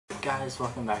Guys,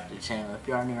 welcome back to the channel. If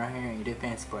you are new around here and you do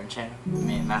fan supporting the channel, it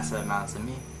means massive amounts to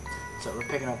me. So we're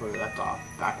picking up where we left off,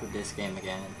 back with this game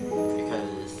again,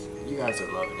 because you guys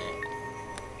are loving it.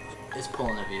 It's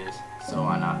pulling the views, so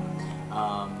why not?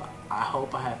 I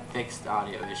hope I have fixed the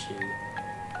audio issue.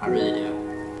 I really do.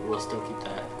 We'll still keep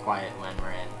that quiet when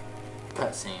we're in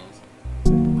cutscenes.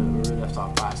 But where we left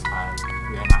off last time,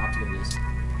 we are now have to do this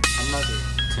another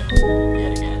tomb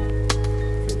yet again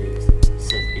for these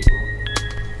Sith people.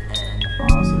 And I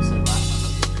also said last time I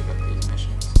was going to pick up these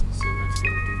missions. So let's go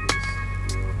do this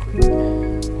real quick.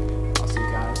 And I'll see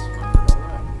you guys when we're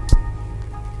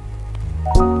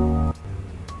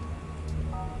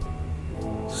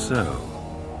done. So,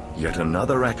 yet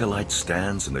another acolyte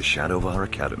stands in the shadow of our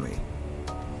academy.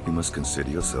 You must consider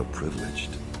yourself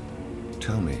privileged.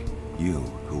 Tell me, you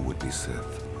who would be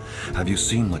Sith, have you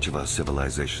seen much of our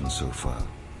civilization so far?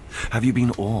 Have you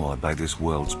been awed by this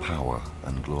world's power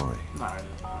and glory? Not really.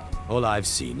 All I've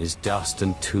seen is dust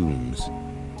and tombs.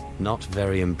 Not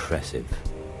very impressive.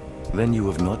 Then you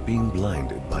have not been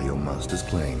blinded by your master's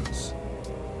claims.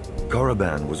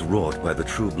 Korriban was wrought by the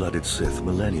true-blooded Sith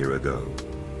millennia ago.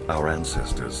 Our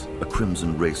ancestors, a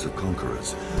crimson race of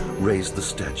conquerors, raised the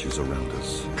statues around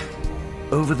us.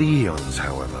 Over the eons,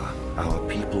 however, our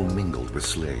people mingled with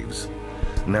slaves.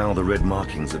 Now the red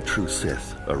markings of true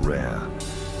Sith are rare,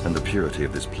 and the purity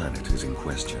of this planet is in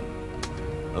question.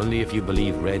 Only if you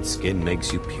believe red skin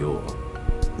makes you pure.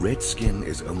 Red skin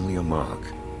is only a mark.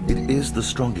 It is the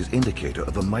strongest indicator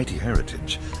of a mighty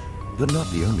heritage, but not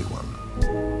the only one.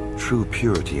 True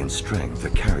purity and strength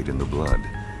are carried in the blood.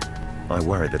 I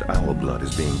worry that our blood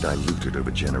is being diluted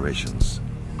over generations.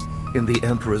 In the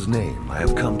Emperor's name, I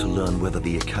have come to learn whether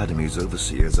the Academy's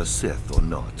overseers are Sith or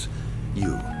not.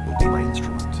 You will be my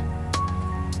instrument.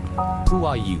 Who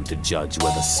are you to judge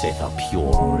whether Sith are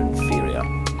pure or inferior?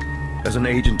 As an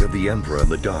agent of the Emperor and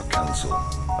the Dark Council,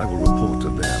 I will report to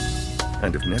them,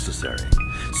 and if necessary,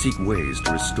 seek ways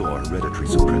to restore hereditary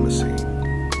supremacy.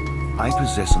 I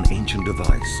possess an ancient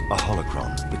device, a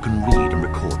holocron, that can read and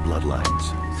record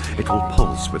bloodlines. It will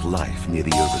pulse with life near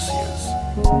the overseers.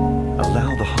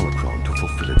 Allow the holocron to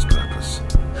fulfill its purpose.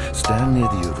 Stand near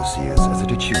the overseers as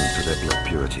it attunes to their blood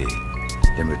purity.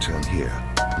 Then return here,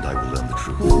 and I will learn the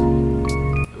truth. Ooh.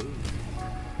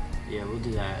 Yeah, we'll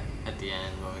do that at the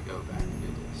end when we go back and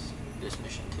do this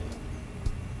mission too.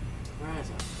 Where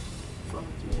the fuck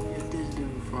did you get this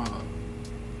dude from?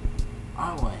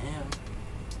 I want him.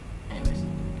 Anyways,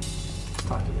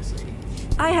 talk to this lady.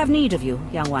 I have need of you,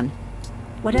 young one.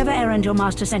 Whatever errand your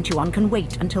master sent you on can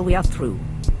wait until we are through.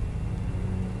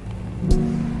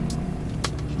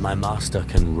 My master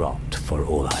can rot for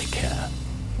all I care.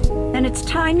 Then it's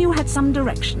time you had some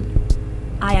direction.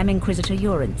 I am Inquisitor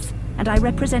Urinth, and I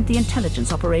represent the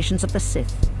intelligence operations of the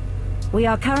Sith. We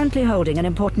are currently holding an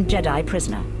important Jedi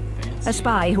prisoner, a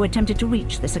spy who attempted to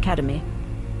reach this academy.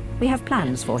 We have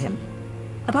plans for him.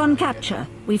 Upon capture,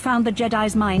 we found the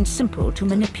Jedi's mind simple to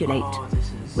manipulate.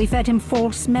 We fed him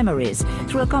false memories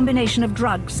through a combination of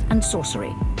drugs and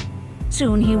sorcery.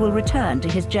 Soon he will return to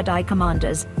his Jedi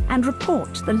commanders and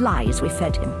report the lies we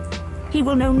fed him. He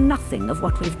will know nothing of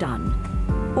what we've done.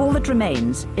 All that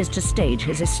remains is to stage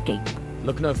his escape.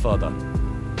 Look no further.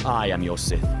 I am your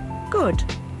Sith. Good.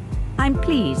 I'm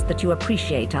pleased that you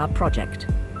appreciate our project.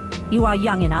 You are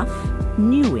young enough,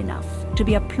 new enough, to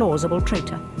be a plausible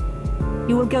traitor.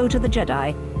 You will go to the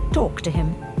Jedi, talk to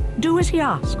him, do as he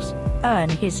asks, earn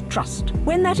his trust.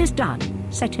 When that is done,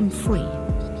 set him free.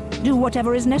 Do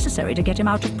whatever is necessary to get him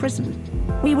out of prison.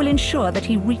 We will ensure that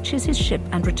he reaches his ship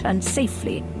and returns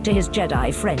safely to his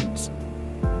Jedi friends.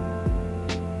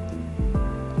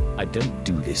 I don't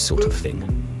do this sort of thing.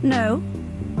 No.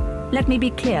 Let me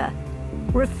be clear.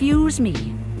 Refuse me,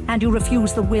 and you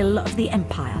refuse the will of the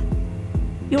Empire.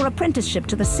 Your apprenticeship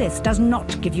to the Sith does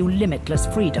not give you limitless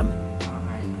freedom.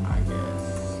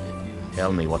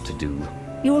 Tell me what to do.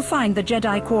 You will find the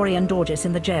Jedi Quarian Dorgis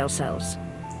in the jail cells.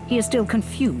 He is still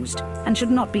confused and should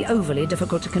not be overly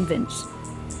difficult to convince.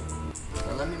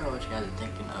 Now let me know what you guys are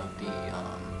thinking of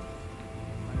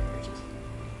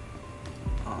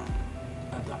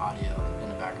the audio in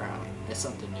the background. It's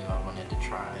something new I wanted to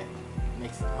try.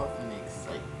 Hopefully makes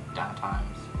like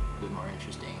downtimes a bit more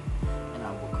interesting, and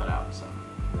I will cut out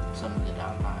some of the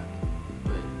downtime.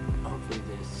 But hopefully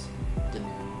the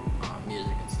new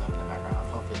music and stuff in the background.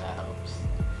 Hopefully that helps.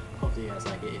 Hopefully you guys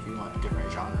like it. If you want a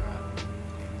different genre,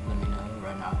 let me know.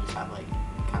 Right now I just have like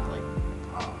kind of like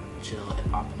chill hip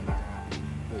hop in the background.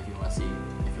 But if you want to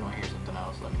hear something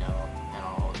else, let me know and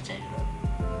I'll change it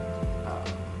up.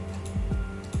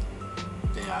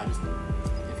 Yeah,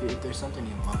 if there's something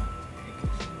you want,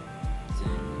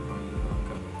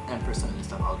 And for some of this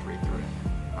stuff, I'll just read through it,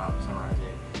 summarize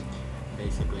it.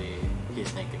 Basically, he's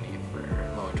thanking me for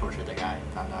when we tortured the guy,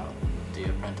 found out the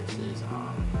apprentice's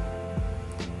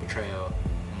betrayal,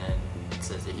 and then it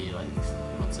says that he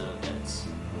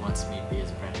wants me to be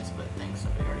his apprentice, but thinks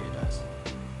somebody already does.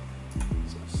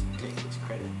 So just take these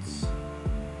credits.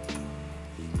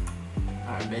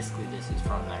 Alright, basically this is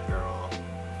from that girl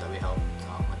that we helped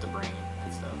with the brain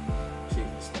and stuff. She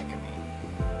was just thanking me,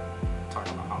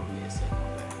 talking about how I'm gonna be a Sith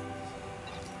one day.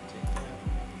 Take that.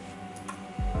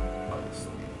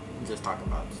 Just talking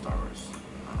about Star Wars,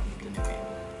 the new game.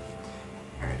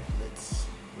 Alright,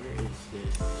 where is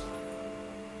this?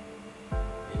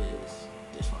 It is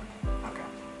this one. Okay.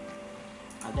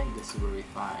 I think this is where we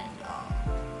find,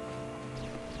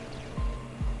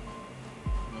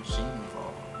 Machine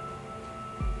Fall.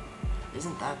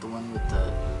 Isn't that the one with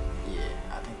the, yeah,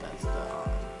 I think that's the,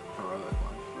 heroic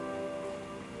one.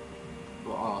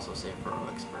 We'll also save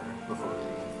heroics before we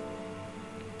leave.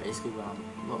 Basically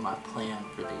what my plan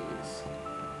for these,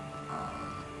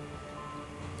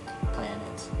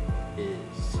 planets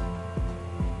is,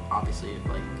 obviously,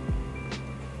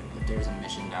 if there's a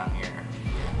mission down here,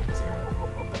 yeah,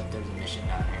 0. But if there's a mission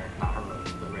down here, not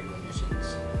heroics, but regular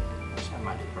missions, which I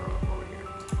might do heroic over here.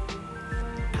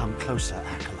 Come closer,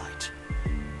 Acolyte.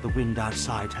 The wind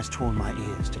outside has torn my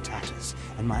ears to tatters,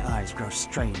 and my eyes grow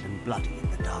strained and bloody in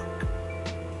the dark.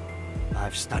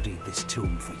 I've studied this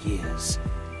tomb for years,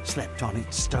 slept on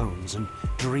its stones, and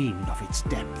dreamed of its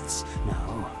depths.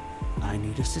 Now, I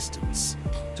need assistance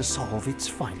to solve its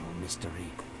final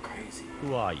mystery. Crazy.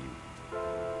 Who are you?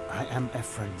 I am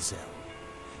Efrenzel.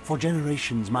 For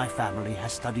generations, my family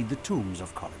has studied the tombs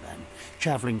of Caliban,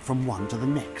 traveling from one to the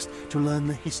next to learn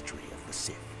the history of the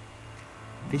Sith.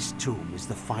 This tomb is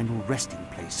the final resting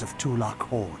place of Tulak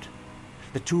Horde.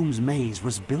 The tomb's maze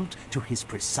was built to his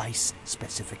precise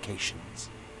specifications.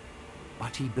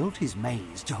 But he built his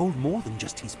maze to hold more than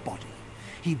just his body.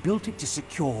 He built it to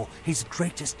secure his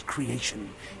greatest creation,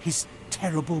 his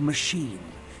terrible machine,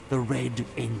 the Red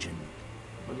Engine.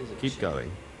 What is it? Keep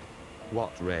going.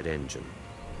 What red engine?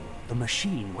 The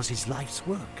machine was his life's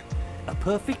work, a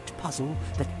perfect puzzle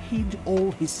that hid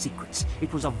all his secrets.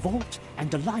 It was a vault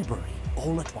and a library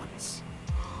all at once.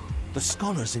 The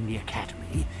scholars in the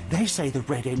Academy, they say the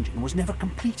Red Engine was never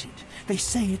completed. They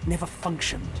say it never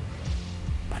functioned.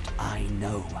 But I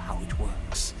know how it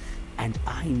works, and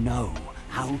I know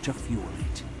how to fuel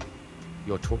it.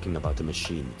 You're talking about a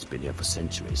machine that's been here for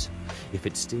centuries. If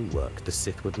it still worked, the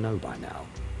Sith would know by now.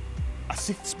 A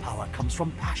Sith's power comes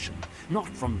from passion, not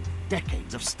from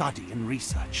decades of study and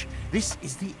research. This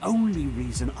is the only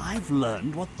reason I've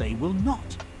learned what they will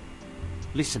not.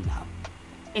 Listen now.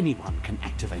 Anyone can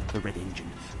activate the Red Engine,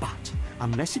 but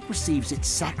unless it receives its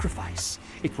sacrifice,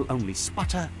 it will only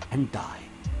sputter and die.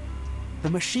 The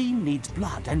machine needs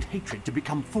blood and hatred to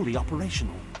become fully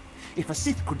operational. If a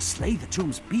Sith could slay the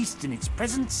tomb's beasts in its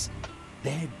presence,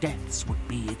 their deaths would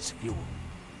be its fuel.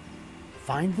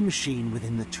 Find the machine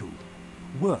within the tomb.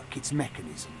 Work its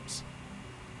mechanisms.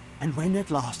 And when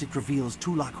at last it reveals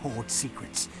Tulak Horde's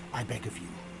secrets, I beg of you,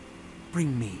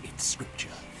 bring me its scripture.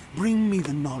 Bring me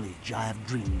the knowledge I have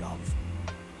dreamed of.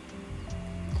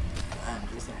 And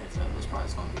just a heads up, this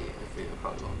probably gonna be, the video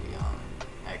probably gonna be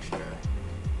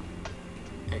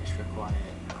extra quiet,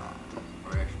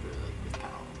 or extra just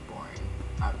kind of boring.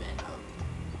 I've been up.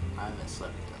 I haven't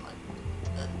slept in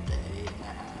a day and a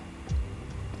half,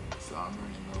 so I'm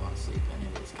running low on sleep,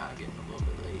 and it is kind of getting a little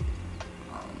bit late.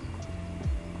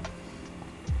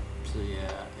 So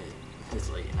yeah, it's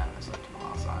late and I haven't slept in a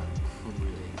while, so I'm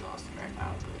really exhausted right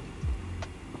now.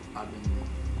 But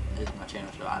this is my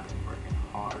channel, so I've been working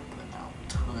hard, putting out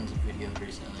tons of videos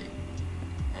recently,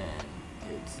 and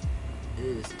it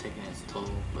is taking its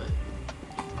toll, but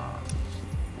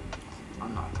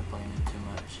I'm not complaining too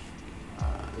much.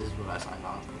 This is what I signed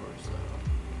on for, so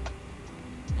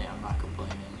yeah, I'm not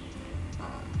complaining.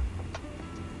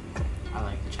 I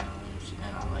like the challenge,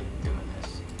 and I like doing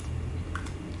this.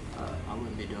 I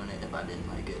wouldn't be doing it if I didn't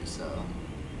like it, so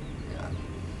yeah,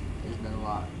 there's been a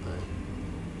lot, but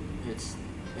it's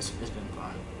been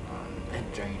fun,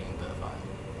 and draining, but fun.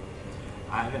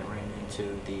 I haven't ran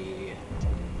into the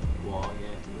wall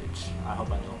yet, which I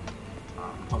hope I don't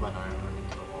ever run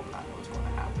into the wall, but I know what's going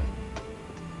to happen.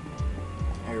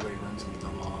 Everybody runs into the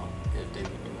wall if they've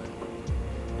been doing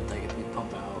it. If you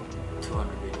pump out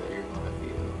 200 videos, you're going to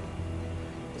feel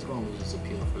it's going to lose its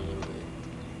appeal for a little bit.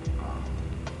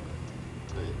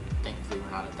 But thankfully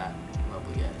we're not at that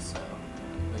level yet, so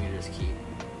we can just keep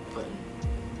putting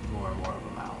more and more of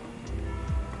them out. Do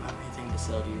I have anything to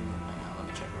sell to you? Hang on, let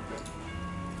me check real quick.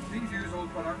 Please use all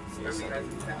products only as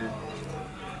intended.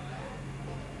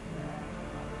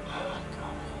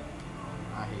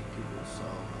 so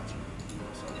much.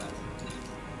 So bad.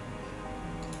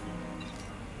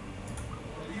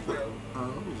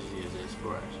 Let me just use this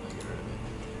for actually get rid of it.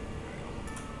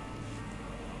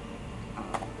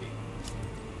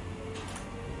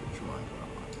 Which one do I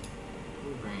want?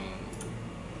 We'll bring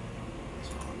this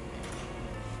one.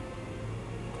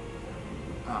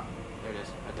 Oh, there it is,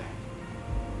 right there.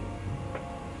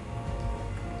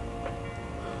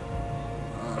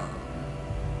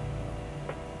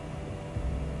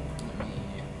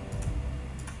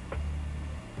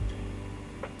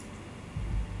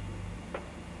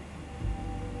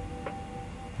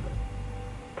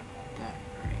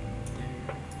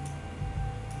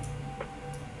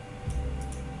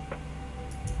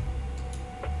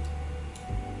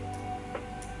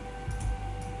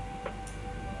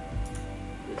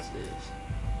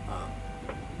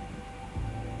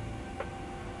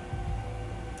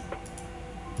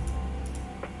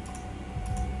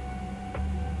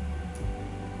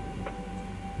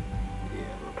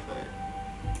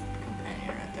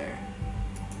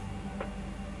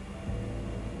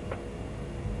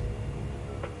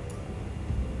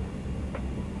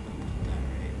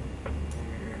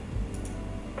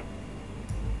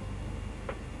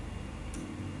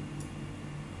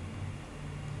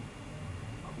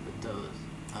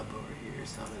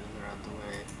 So that they're out the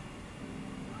way.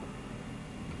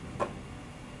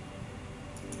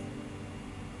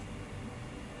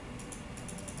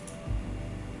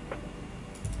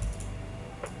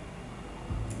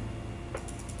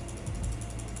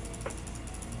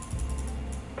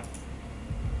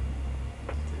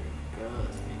 There we go.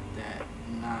 Let's make that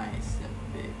nice and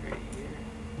big right here.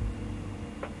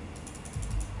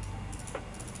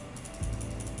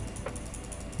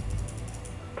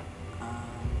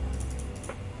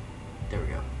 There we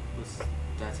go.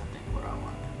 That's I think what I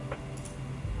want.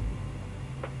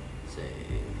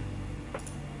 Save.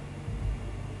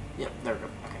 Yep, there we go.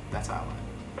 Okay, that's how I want it.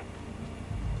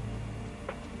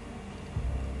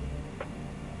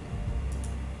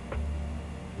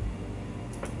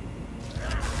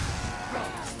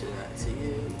 Let's do that to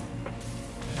you.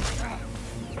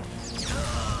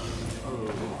 Oh,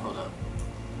 hold up.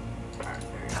 Alright, there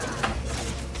we go.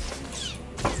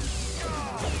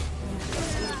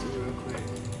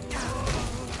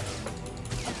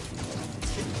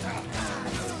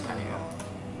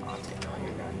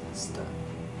 Stuff.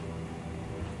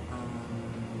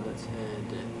 Let's head.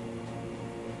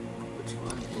 Which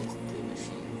one is the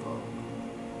machine vault?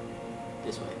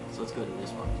 This way. So let's go to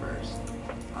this one first.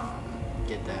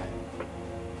 Get that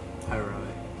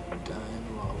heroic done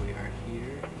while we are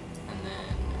here, and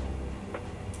then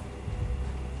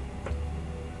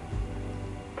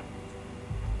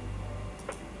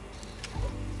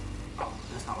oh,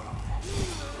 that's not what I want.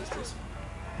 It's this one.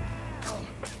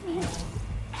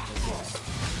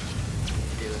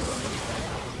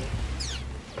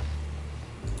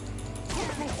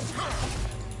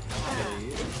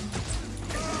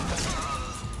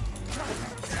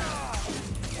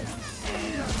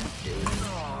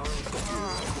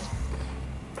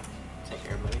 Take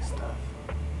everybody's stuff.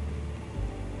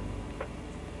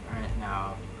 Alright,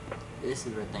 now this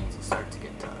is where things will start to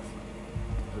get tough.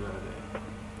 A little bit.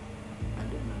 I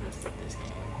did notice that this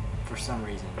game, for some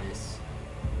reason, this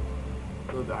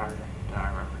a little bit harder than I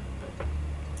remember, but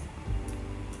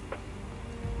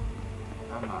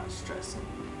I'm not stressing.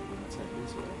 Let's head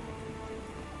this way.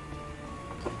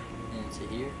 Into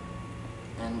here.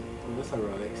 And with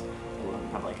heroics, we'll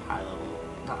have like high level,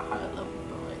 not high level,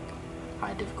 but like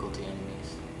high difficulty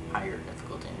enemies, higher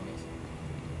difficulty enemies.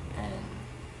 And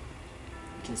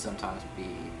it can sometimes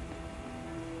be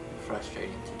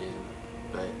frustrating to do,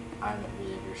 but I haven't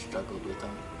really ever struggled with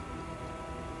them.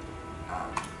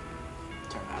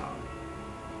 Turn that on.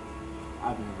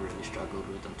 I've never really struggled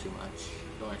with them too much.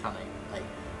 The only time like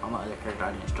on my other character,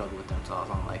 I didn't struggle with them until I was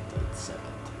on like the 7th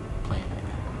planet.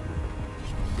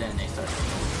 Then they started.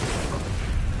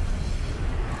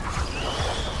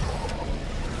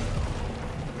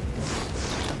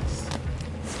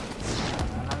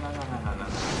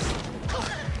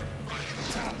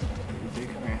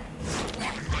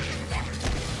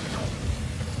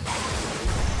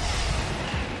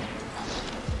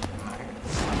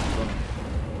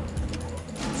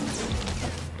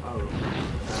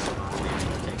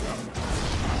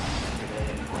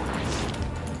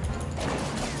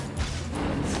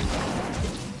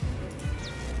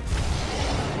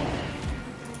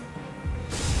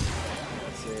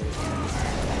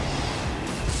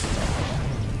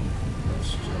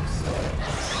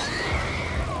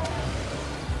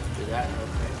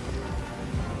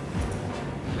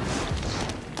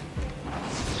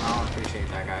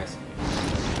 Guys.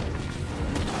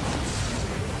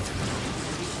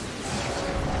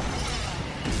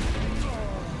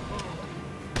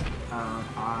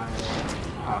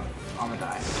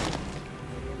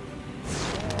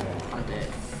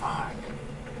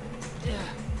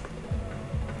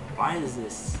 Why is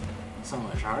this so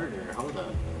much harder? Hold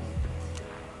up.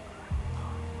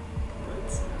 What?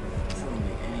 This doesn't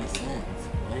make any sense.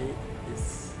 What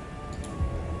is...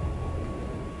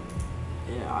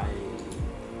 Yeah,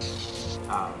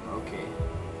 okay.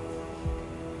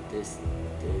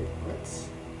 What?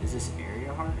 Is this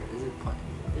area harder? Is it playing?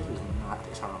 This was not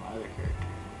this hard on my other character.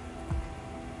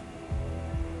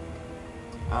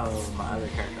 Oh, my other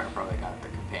character, I probably got the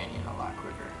companion a lot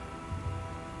quicker.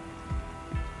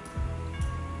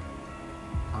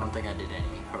 I don't think I did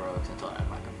any heroics until I had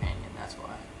my companion, that's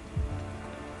why.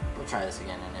 We'll try this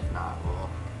again, and if not, we'll...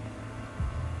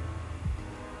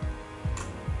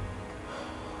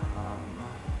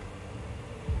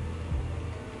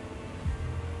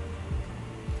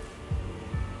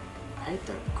 I hate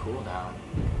the cooldown.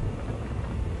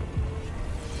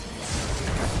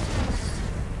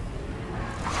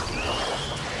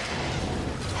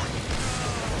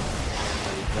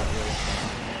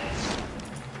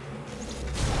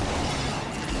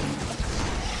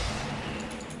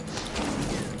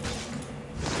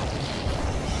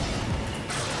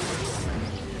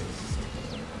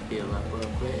 Heal up real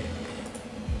quick.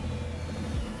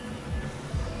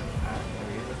 Alright, there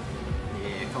we go.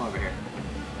 Yeah, come over here.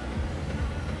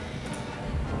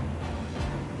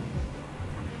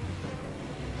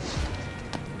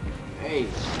 Hey, you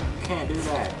can't do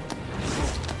that.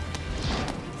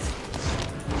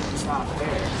 It's not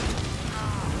fair.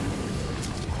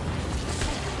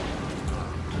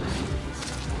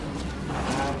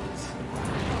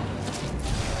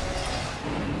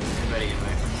 Everybody get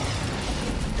away from me.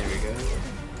 There we go.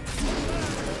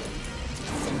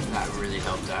 That really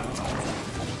helped out.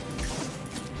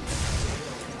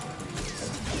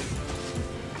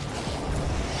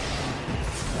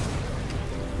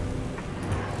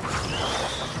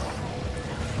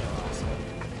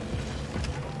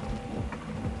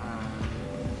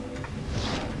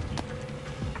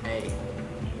 Hey.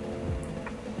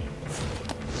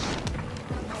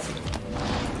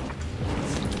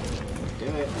 Do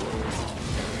it.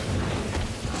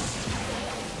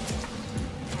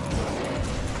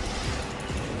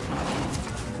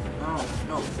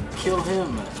 No, kill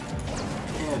him.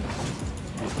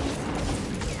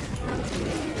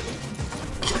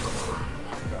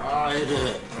 God.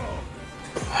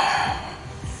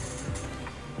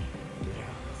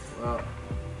 Well,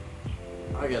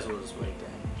 I guess we'll just wait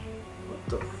then. What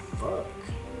the fuck?